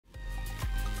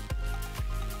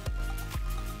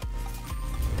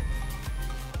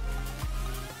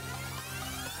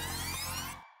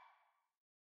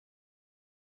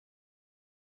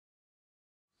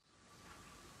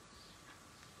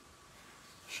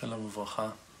Shalom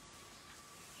Uvracha.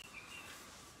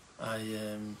 I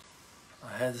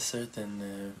had a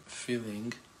certain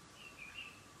feeling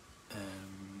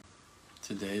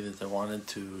today that I wanted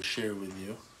to share with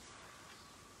you.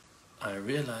 I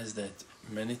realized that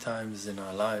many times in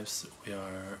our lives we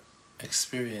are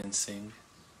experiencing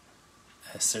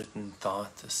a certain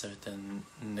thought, a certain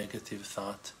negative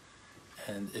thought,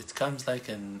 and it comes like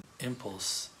an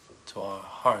impulse to our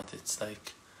heart. It's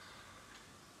like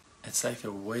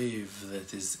a wave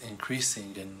that is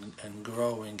increasing and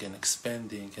growing and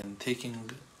expanding and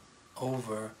taking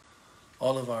over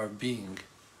all of our being.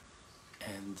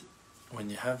 And when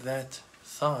you have that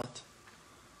thought,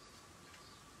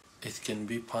 it can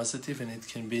be positive and it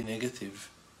can be negative.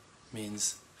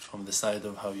 Means from the side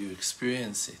of how you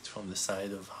experience it, from the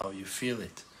side of how you feel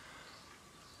it.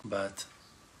 But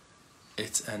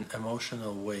it's an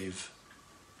emotional wave,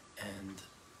 and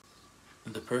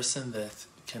the person that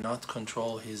cannot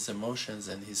control his emotions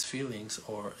and his feelings,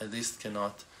 or at least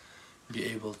cannot be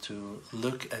able to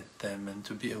look at them and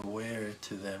to be aware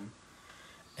to them,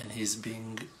 and he's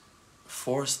being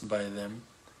forced by them,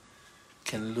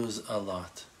 can lose a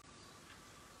lot.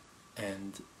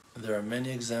 And there are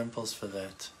many examples for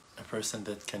that. A person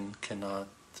that cannot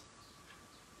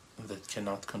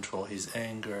control his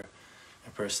anger, a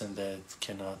person that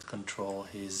cannot control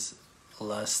his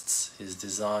lusts, his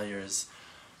desires,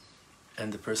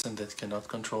 and the person that cannot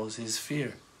control his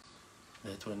fear.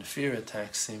 That when fear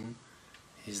attacks him,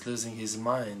 he's losing his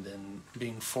mind and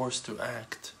being forced to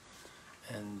act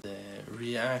and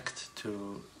react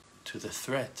to the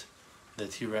threat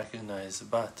that he recognizes.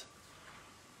 But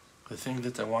the thing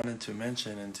that I wanted to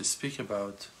mention and to speak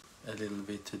about a little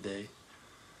bit today,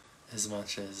 as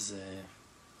much as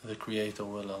the Creator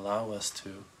will allow us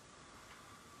to,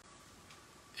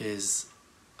 is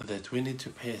that we need to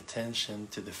pay attention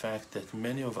to the fact that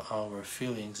many of our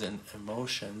feelings and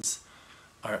emotions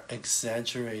are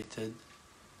exaggerated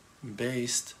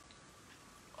based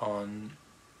on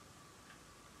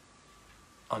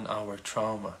our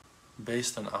trauma,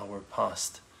 based on our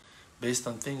past, based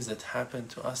on things that happened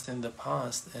to us in the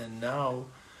past, and now,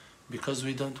 because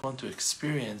we don't want to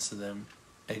experience them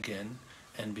again,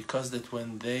 and because that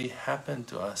when they happened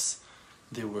to us,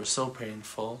 they were so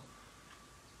painful,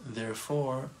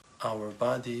 therefore our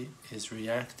body is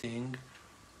reacting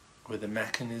with a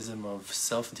mechanism of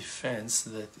self-defense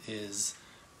that is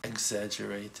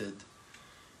exaggerated,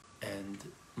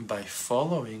 and by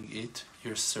following it,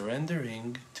 you're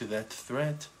surrendering to that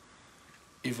threat,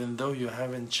 even though you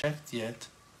haven't checked yet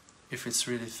if it's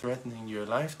really threatening your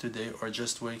life today, or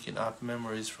just waking up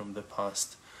memories from the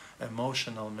past,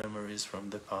 emotional memories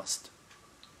from the past.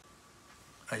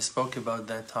 I spoke about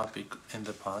that topic in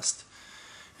the past,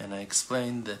 and I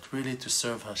explained that really to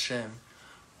serve Hashem,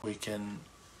 we can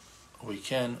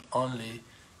only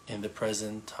in the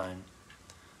present time.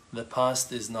 The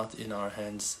past is not in our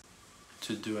hands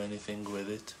to do anything with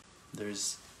it.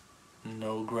 There's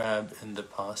no grab in the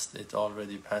past. It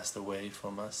already passed away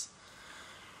from us.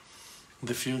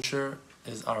 The future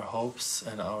is our hopes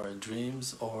and our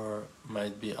dreams, or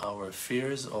might be our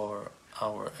fears, or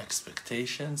our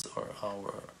expectations, or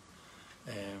our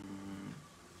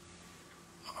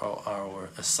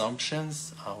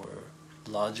assumptions, our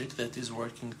logic that is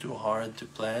working too hard to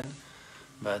plan.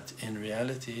 But in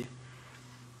reality,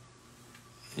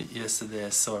 yesterday I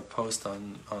saw a post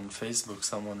on Facebook.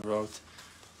 Someone wrote,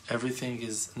 everything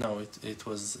is, no, it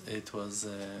was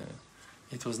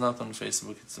not on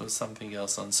Facebook, it was something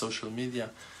else on social media.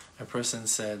 A person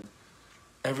said,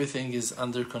 everything is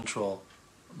under control,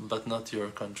 but not your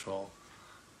control.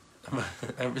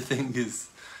 Everything is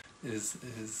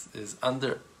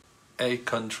under a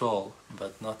control,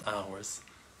 but not ours.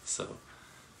 So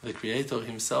the Creator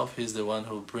himself is the one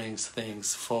who brings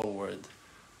things forward.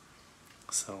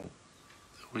 So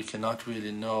we cannot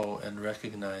really know and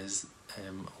recognize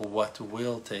what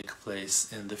will take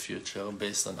place in the future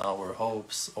based on our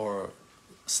hopes or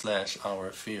 /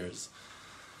 our fears.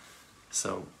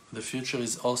 So the future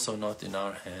is also not in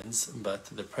our hands, but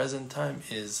the present time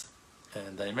is.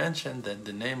 And I mentioned that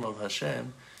the name of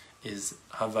Hashem is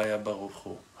Havaya Baruch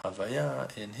Hu. Havaya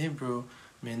in Hebrew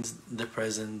means the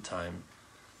present time.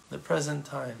 The present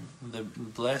time, the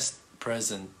blessed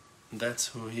present, that's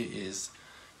who He is.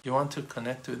 You want to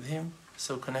connect with Him?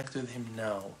 So connect with Him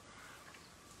now.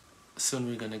 Soon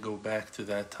we're going to go back to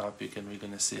that topic and we're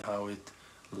going to see how it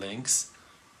links.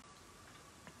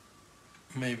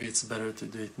 Maybe it's better to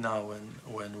do it now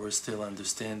when we're still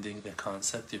understanding the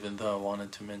concept, even though I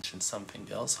wanted to mention something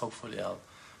else. Hopefully I'll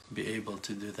be able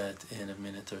to do that in a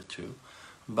minute or two.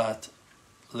 But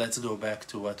let's go back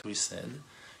to what we said.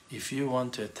 if you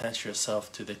want to attach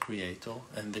yourself to the Creator,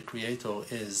 and the Creator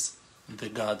is the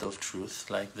God of truth,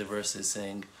 like the verse is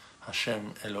saying,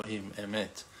 Hashem Elohim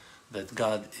Emet, that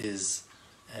God is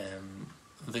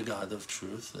the God of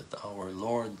truth, that our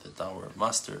Lord, that our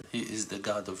Master, He is the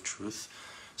God of truth.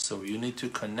 So you need to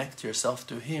connect yourself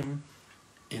to Him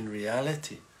in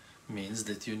reality. Means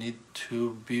that you need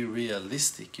to be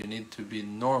realistic, you need to be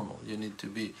normal, you need to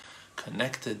be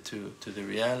connected to the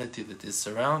reality that is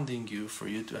surrounding you for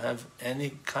you to have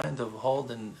any kind of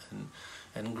hold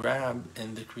and grab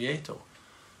in the Creator.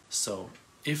 So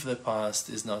if the past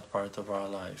is not part of our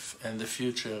life and the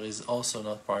future is also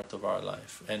not part of our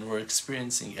life and we're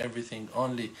experiencing everything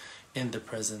only in the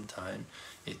present time,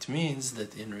 it means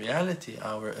that in reality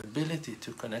our ability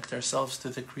to connect ourselves to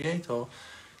the Creator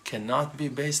cannot be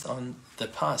based on the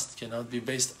past, cannot be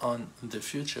based on the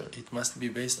future. It must be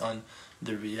based on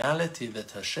the reality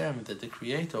that Hashem, that the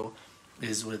Creator,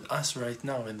 is with us right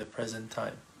now in the present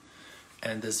time.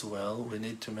 And as well, we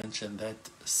need to mention that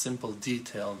simple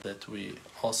detail that we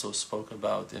also spoke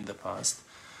about in the past,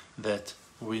 that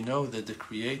we know that the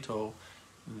Creator,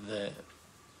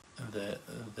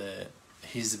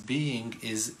 His being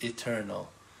is eternal.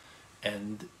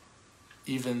 And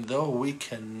even though we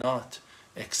cannot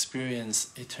experience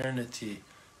eternity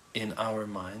in our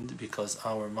mind, because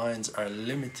our minds are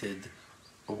limited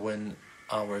when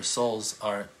our souls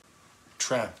are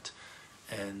trapped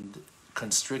and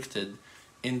constricted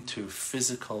into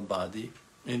physical body,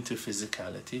 into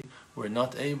physicality, we're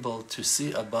not able to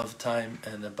see above time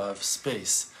and above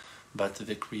space. But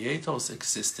the Creator's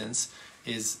existence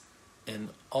is in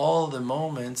all the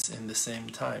moments in the same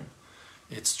time.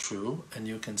 It's true, and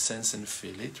you can sense and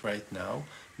feel it right now,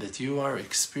 that you are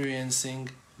experiencing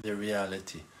the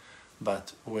reality.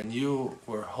 But when you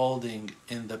were holding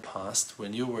in the past,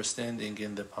 when you were standing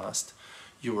in the past,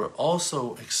 you were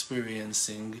also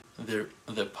experiencing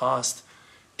the past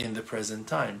in the present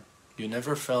time. You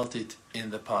never felt it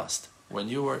in the past. When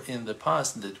you were in the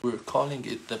past, that we're calling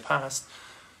it the past,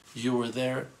 you were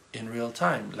there in real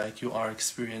time, like you are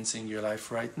experiencing your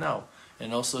life right now.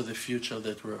 And also the future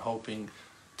that we're hoping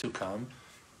to come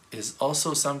is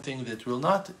also something that we'll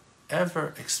not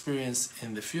ever experience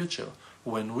in the future.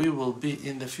 When we will be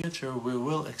in the future, we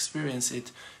will experience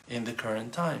it in the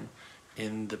current time,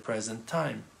 in the present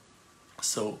time.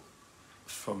 So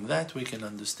from that we can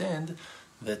understand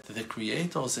that the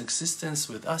Creator's existence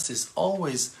with us is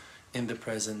always in the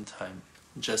present time.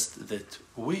 Just that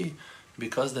we,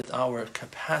 because that our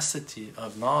capacity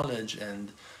of knowledge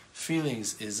and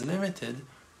feelings is limited,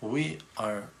 we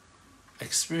are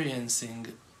experiencing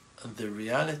the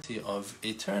reality of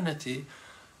eternity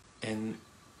in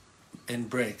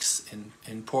breaks,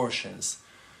 in portions,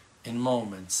 in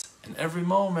moments. And every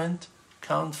moment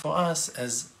count for us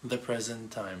as the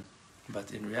present time.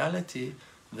 But in reality,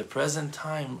 the present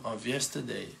time of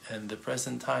yesterday and the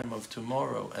present time of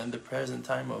tomorrow and the present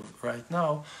time of right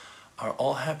now are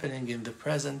all happening in the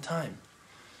present time.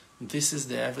 This is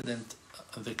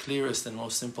the clearest and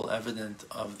most simple evidence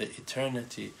of the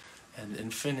eternity and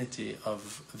infinity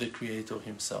of the Creator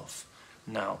Himself.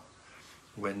 Now,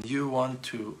 when you want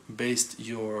to base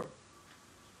your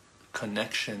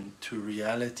connection to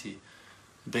reality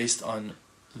based on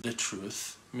the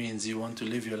truth, means you want to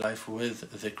live your life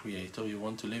with the Creator, you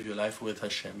want to live your life with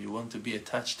Hashem, you want to be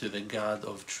attached to the God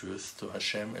of truth, to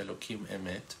Hashem Elohim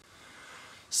Emet.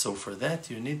 So for that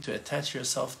you need to attach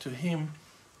yourself to Him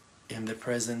in the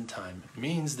present time.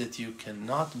 Means that you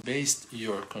cannot base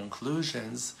your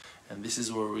conclusions, and this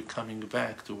is where we're coming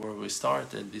back to where we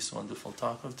started this wonderful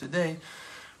talk of today.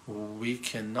 We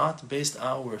cannot base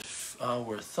our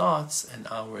thoughts and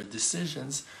our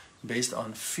decisions based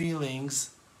on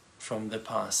feelings from the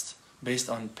past, based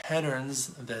on patterns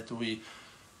that we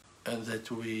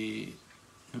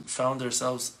found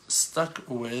ourselves stuck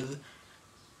with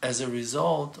as a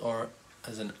result or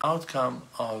as an outcome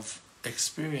of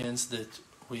experience that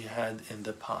we had in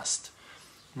the past.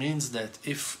 Means that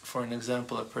if, for an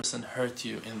example, a person hurt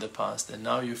you in the past and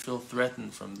now you feel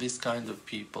threatened from this kind of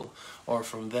people or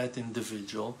from that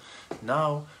individual,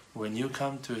 now when you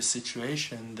come to a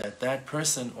situation that that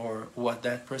person or what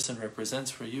that person represents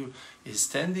for you is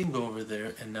standing over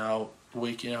there and now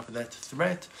waking up that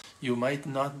threat, you might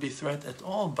not be threatened at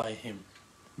all by him,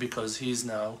 because he's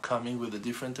now coming with a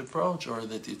different approach, or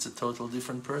that it's a total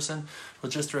different person who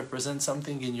just represents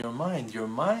something in your mind. Your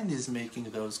mind is making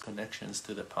those connections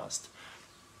to the past.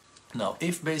 Now,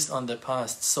 if based on the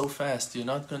past so fast, you're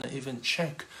not going to even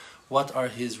check what are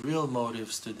his real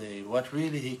motives today, what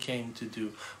really he came to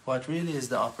do, what really is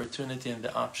the opportunity and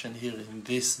the option here in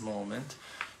this moment,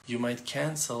 You might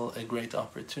cancel a great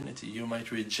opportunity. You might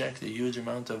reject a huge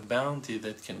amount of bounty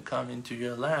that can come into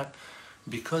your lap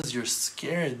because you're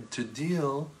scared to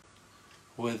deal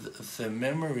with the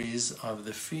memories of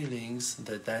the feelings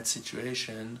that that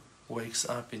situation wakes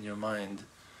up in your mind.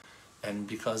 And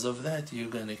because of that, you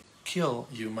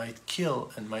might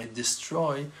kill and might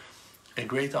destroy a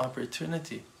great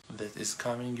opportunity that is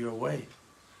coming your way.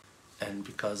 And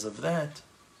because of that,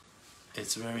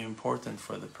 it's very important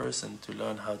for the person to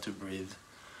learn how to breathe,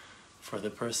 for the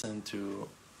person to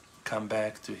come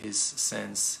back to his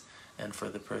sense, and for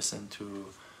the person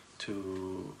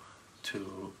to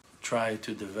try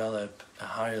to develop a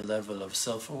higher level of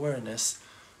self-awareness,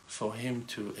 for him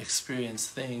to experience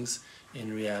things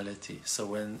in reality. So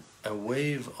when a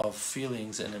wave of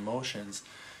feelings and emotions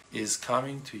is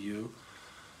coming to you,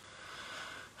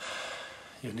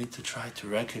 you need to try to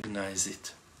recognize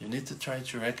it. You need to try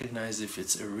to recognize if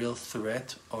it's a real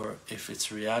threat or if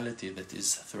it's reality that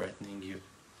is threatening you.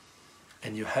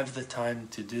 And you have the time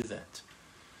to do that.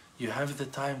 You have the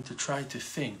time to try to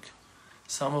think.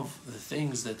 Some of the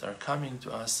things that are coming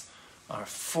to us are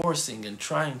forcing and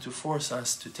trying to force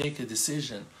us to take a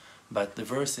decision. But the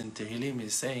verse in Tehillim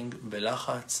is saying,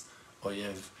 Belachatz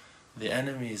oyev. The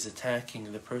enemy is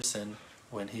attacking the person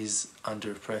when he's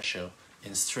under pressure,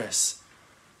 in stress.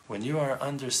 When you are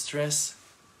under stress,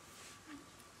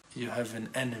 you have an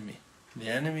enemy. The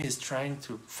enemy is trying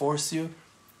to force you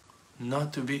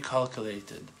not to be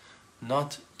calculated,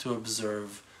 not to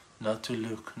observe, not to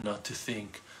look, not to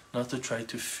think, not to try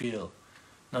to feel,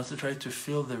 not to try to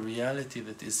feel the reality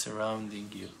that is surrounding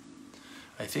you.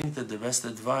 I think that the best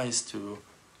advice to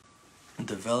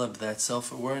develop that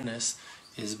self-awareness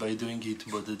is by doing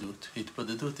hitbodedut.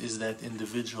 Hitbodedut is that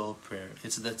individual prayer.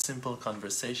 It's that simple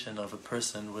conversation of a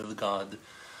person with God,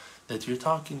 that you're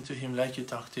talking to him like you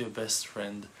talk to your best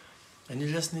friend. And you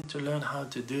just need to learn how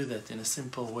to do that in a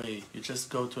simple way. You just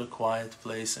go to a quiet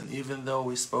place, and even though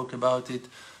we spoke about it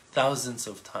thousands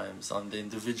of times on the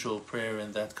individual prayer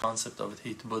and that concept of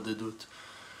hitbodedut,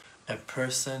 a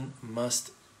person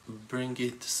must bring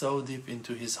it so deep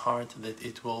into his heart that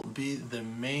it will be the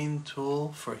main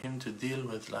tool for him to deal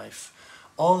with life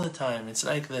all the time. It's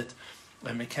like that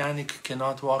a mechanic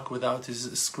cannot walk without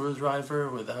his screwdriver,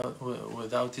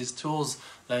 without his tools,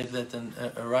 like that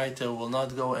a writer will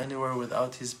not go anywhere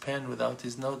without his pen, without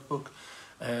his notebook.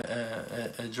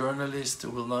 A journalist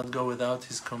will not go without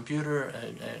his computer,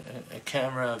 a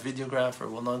camera, a videographer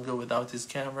will not go without his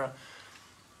camera.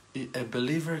 A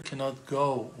believer cannot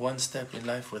go one step in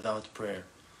life without prayer.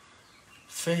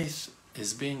 Faith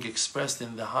is being expressed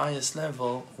in the highest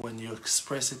level when you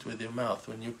express it with your mouth,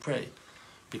 when you pray.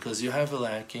 Because you have a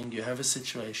lacking, you have a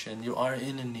situation, you are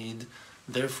in a need,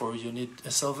 therefore you need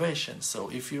a salvation. So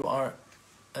if you are,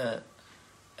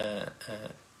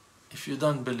 if you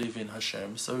don't believe in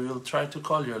Hashem, so you'll try to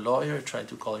call your lawyer, try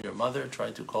to call your mother,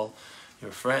 try to call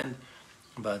your friend.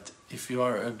 But if you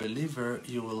are a believer,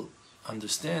 you will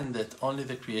understand that only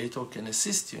the Creator can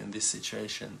assist you in this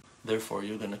situation. Therefore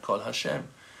you're going to call Hashem.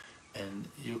 And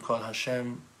you call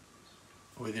Hashem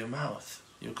with your mouth.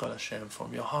 You call Hashem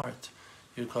from your heart.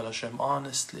 You call Hashem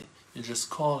honestly. You just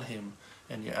call Him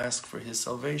and you ask for His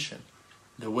salvation.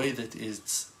 The way that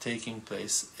it's taking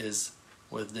place is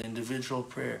with the individual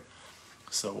prayer.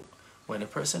 So when a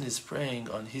person is praying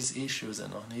on his issues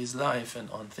and on his life and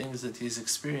on things that he's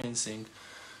experiencing,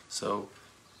 so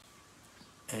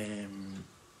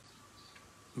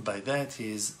by that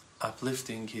he is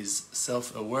uplifting his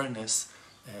self-awareness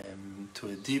to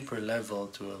a deeper level,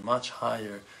 to a much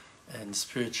higher and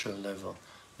spiritual level.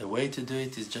 The way to do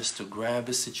it is just to grab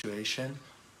a situation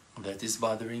that is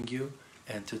bothering you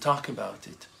and to talk about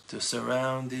it, to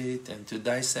surround it and to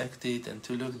dissect it and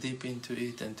to look deep into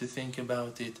it and to think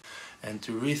about it and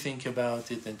to rethink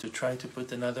about it and to try to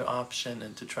put another option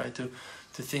and to try to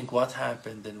think what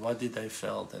happened and what did I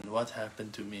felt and what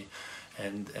happened to me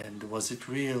and was it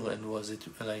real and was it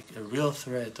like a real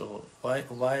threat, or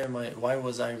why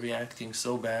was I reacting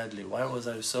so badly, why was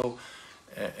I so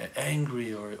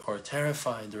angry or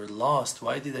terrified or lost,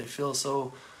 why did I feel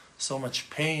so much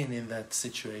pain in that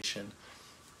situation.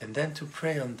 And then to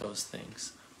pray on those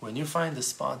things. When you find a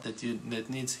spot that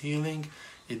needs healing,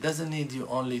 it doesn't need you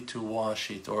only to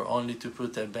wash it or only to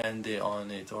put a band-aid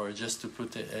on it or just to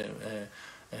put a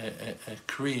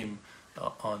cream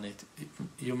on it.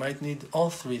 You might need all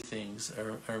three things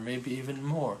or maybe even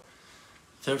more.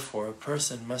 Therefore, a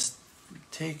person must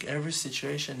take every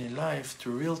situation in life to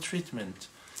real treatment.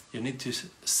 You need to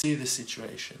see the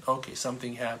situation. Okay,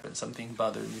 something happened, something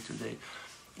bothered me today.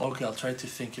 Okay, I'll try to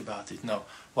think about it. Now,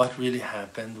 what really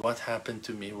happened? What happened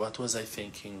to me? What was I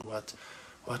thinking?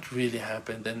 what really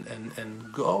happened,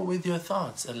 and go with your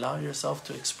thoughts. Allow yourself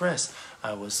to express.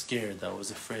 I was scared, I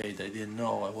was afraid, I didn't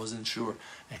know, I wasn't sure.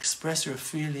 Express your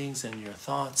feelings and your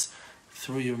thoughts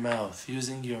through your mouth,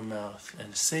 using your mouth,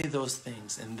 and say those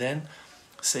things. And then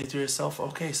say to yourself,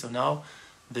 okay, so now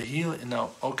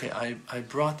okay, I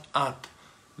brought up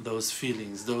those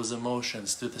feelings, those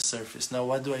emotions to the surface. Now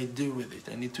what do I do with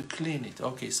it? I need to clean it.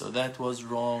 Okay, so that was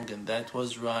wrong, and that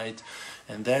was right,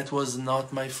 and that was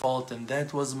not my fault, and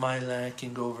that was my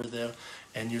lacking over there.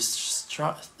 And you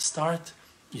try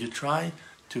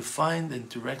to find and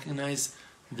to recognize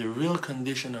the real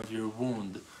condition of your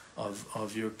wound,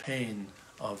 of your pain,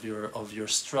 of your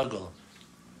struggle.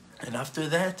 And after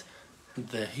that,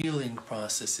 the healing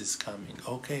process is coming.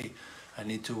 Okay, I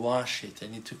need to wash it, I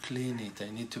need to clean it, I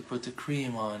need to put a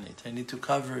cream on it, I need to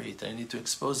cover it, I need to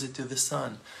expose it to the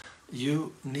sun.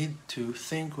 You need to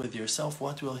think with yourself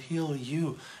what will heal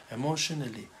you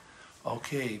emotionally.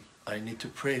 Okay, I need to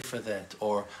pray for that,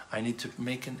 or I need to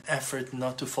make an effort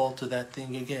not to fall to that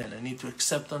thing again. I need to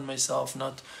accept on myself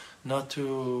not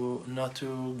to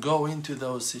go into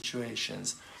those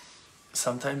situations.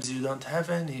 Sometimes you don't have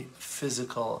any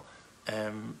physical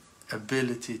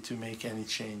ability to make any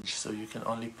change, so you can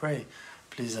only pray.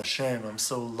 Please Hashem, I'm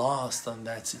so lost on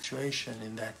that situation,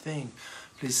 in that thing.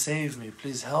 Please save me,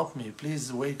 please help me,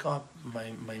 please wake up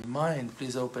my mind,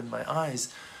 please open my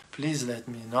eyes. Please let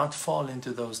me not fall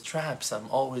into those traps. I'm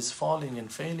always falling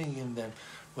and failing in them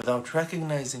without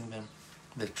recognizing them.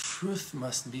 The truth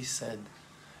must be said.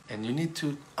 And you need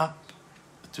to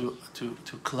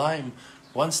climb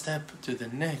one step to the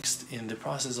next in the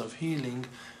process of healing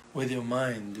with your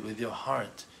mind, with your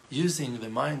heart, using the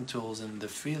mind tools and the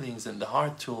feelings and the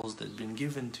heart tools that have been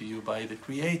given to you by the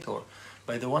Creator,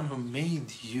 by the one who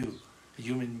made you, a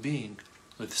human being,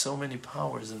 with so many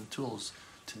powers and tools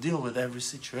to deal with every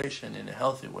situation in a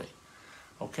healthy way.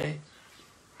 Okay?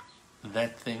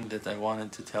 That thing that I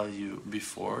wanted to tell you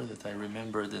before, that I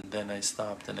remembered and then I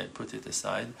stopped and I put it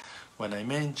aside. When I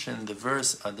mentioned the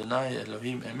verse Adonai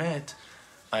Elohim Emet,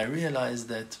 I realized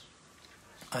that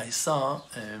I saw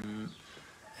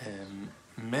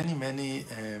many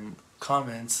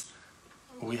comments.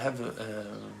 We have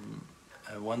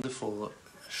a wonderful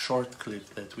short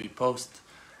clip that we post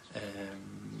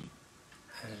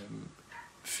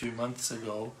few months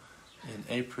ago in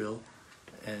April,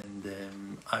 and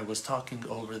I was talking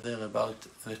over there about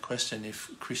the question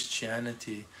if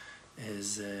Christianity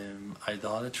is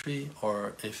idolatry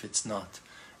or if it's not.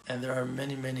 And there are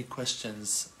many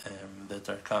questions that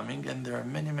are coming, and there are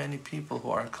many people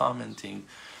who are commenting,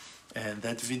 and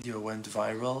that video went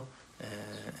viral,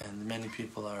 and many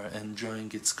people are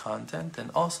enjoying its content, and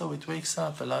also it wakes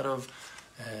up a lot of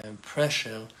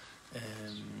pressure,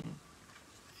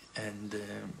 and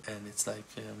it's like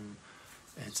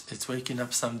it's waking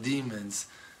up some demons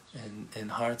in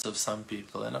hearts of some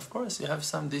people. And of course you have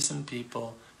some decent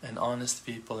people and honest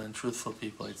people and truthful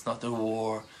people. It's not a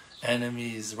war,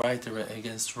 enemies, right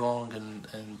against wrong,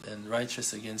 and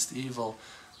righteous against evil.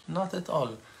 Not at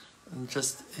all.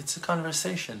 Just it's a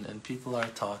conversation, and people are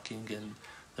talking, and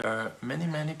there are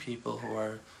many people who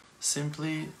are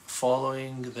simply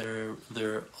following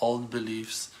their old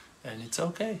beliefs, and it's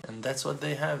okay, and that's what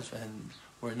they have, and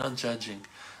we're not judging.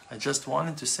 I just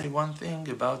wanted to say one thing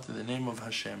about the name of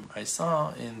Hashem. I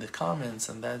saw in the comments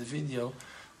on that video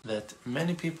that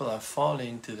many people are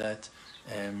falling to that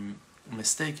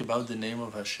mistake about the name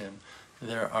of Hashem.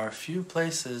 There are few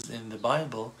places in the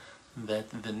Bible that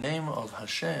the name of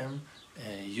Hashem,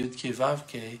 Yud Ke Vav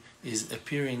Ke, is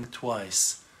appearing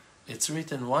twice. It's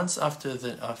written once after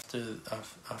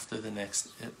the next.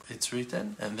 It's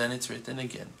written and then it's written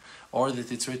again, or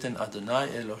that it's written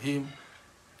Adonai Elohim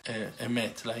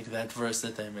Emet, like that verse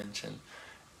that I mentioned.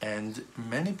 And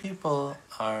many people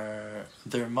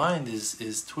their mind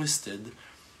is twisted.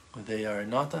 They are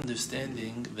not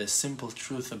understanding the simple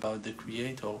truth about the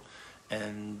Creator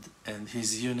and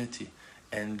His unity,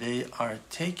 and they are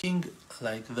taking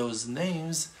like those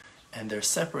names and they're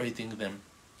separating them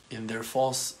in their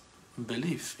false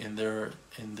belief, in their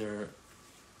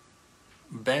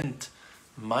bent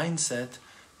mindset.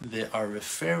 They are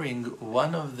referring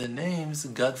one of the names,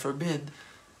 God forbid,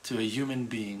 to a human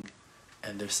being,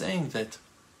 and they're saying that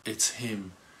it's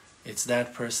him, it's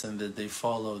that person that they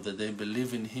follow, that they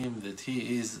believe in him, that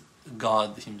he is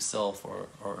God himself,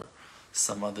 or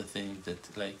some other thing.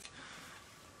 That, like,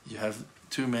 you have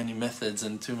too many methods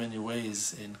and too many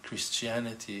ways in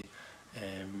Christianity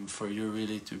for you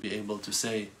really to be able to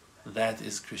say that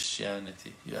is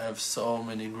Christianity. You have so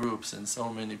many groups and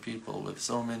so many people with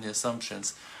so many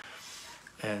assumptions,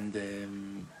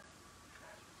 and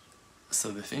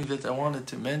so the thing that I wanted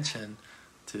to mention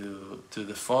to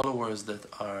the followers that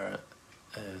are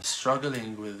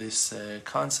struggling with this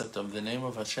concept of the name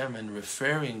of Hashem and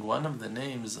referring one of the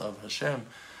names of Hashem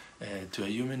to a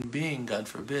human being, God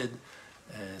forbid.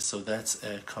 So that's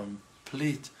a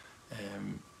complete,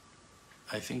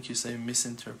 I think you say,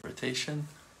 misinterpretation.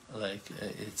 Like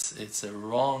it's a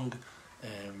wrong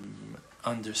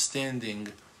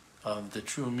understanding of the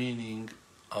true meaning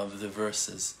of the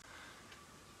verses.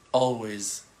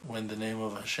 Always when the name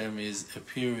of Hashem is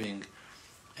appearing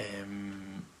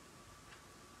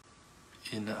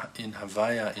in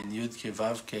Havaya, in Yud-Ke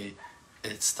Vav-Ke,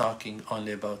 it's talking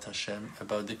only about Hashem,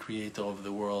 about the creator of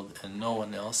the world, and no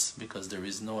one else, because there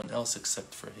is no one else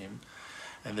except for him.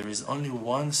 And there is only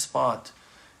one spot,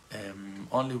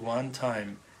 only one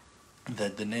time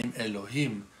that the name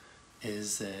Elohim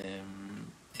is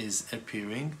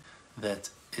appearing, that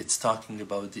it's talking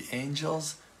about the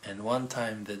angels, and one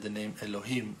time that the name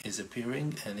Elohim is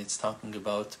appearing, and it's talking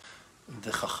about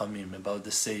the Chachamim, about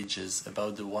the sages,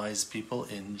 about the wise people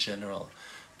in general.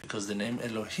 Because the name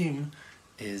Elohim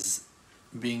is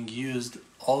being used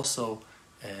also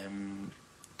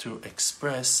to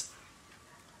express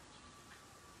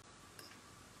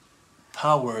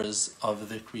powers of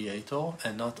the Creator,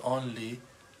 and not only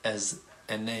as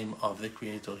a name of the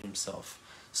Creator himself.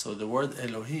 So the word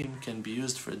Elohim can be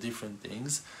used for different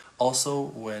things.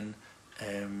 Also when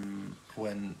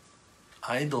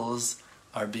idols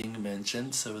are being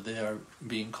mentioned, so they are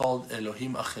being called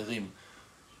Elohim Acherim,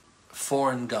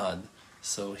 foreign God.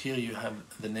 So here you have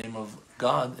the name of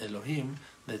God, Elohim,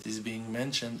 that is being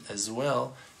mentioned as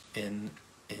well in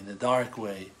a dark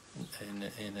way,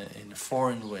 in a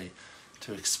foreign way,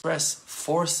 to express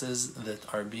forces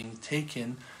that are being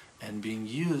taken and being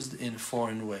used in a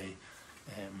foreign way.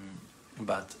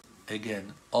 But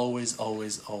again, always,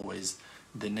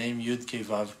 the name Yud-Ke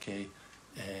Vav-Ke,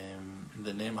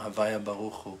 the name Havaya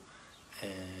Baruch Hu,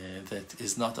 that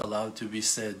is not allowed to be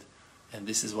said. And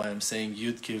this is why I'm saying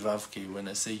Yud-Ke Vav-Ke. When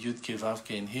I say Yud-Ke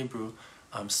Vav-Ke in Hebrew,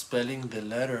 I'm spelling the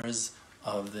letters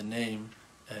of the name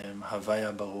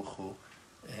Havaya Baruch Hu.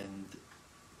 And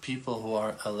people who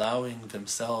are allowing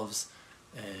themselves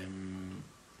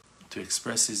to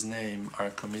express his name are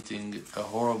committing a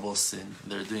horrible sin.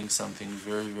 They're doing something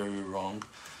very, very wrong.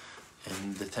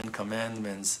 In the Ten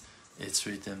Commandments, it's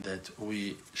written that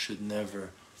we should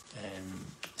never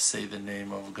say the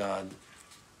name of God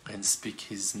and speak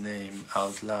his name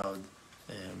out loud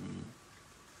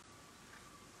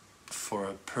for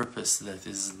a purpose that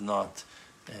is not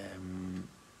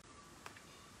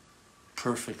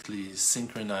perfectly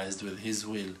synchronized with his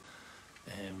will,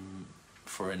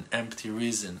 for an empty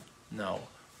reason. Now,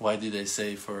 why did I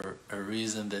say for a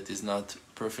reason that is not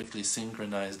perfectly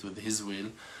synchronized with his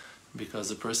will?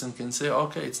 Because a person can say,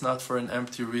 okay, it's not for an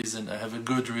empty reason, I have a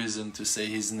good reason to say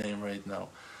his name right now.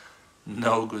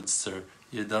 No, good sir,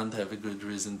 you don't have a good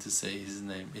reason to say his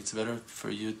name. It's better for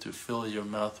you to fill your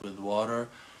mouth with water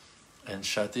and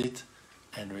shut it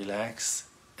and relax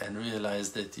and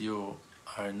realize that you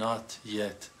are not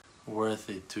yet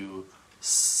worthy to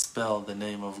spell the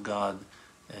name of God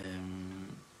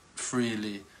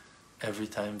freely every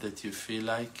time that you feel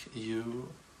like you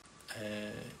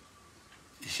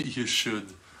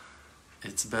should.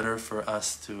 It's better for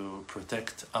us to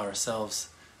protect ourselves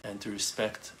and to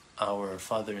respect our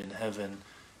Father in heaven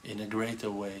in a greater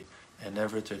way, and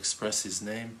never to express his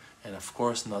name, and of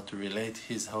course not to relate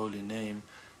his holy name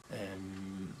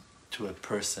to a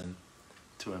person,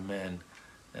 to a man.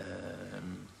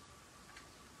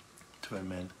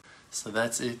 So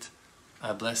that's it.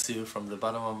 I bless you from the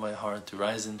bottom of my heart to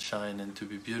rise and shine and to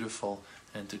be beautiful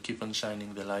and to keep on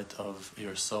shining the light of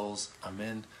your souls.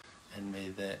 Amen. And may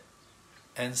the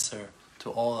answer to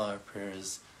all our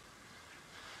prayers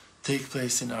take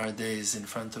place in our days in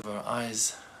front of our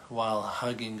eyes while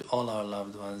hugging all our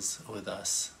loved ones with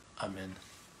us. Amen.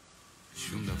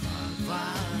 שום דבר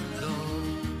כבר לא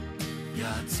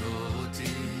יעצור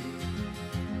אותי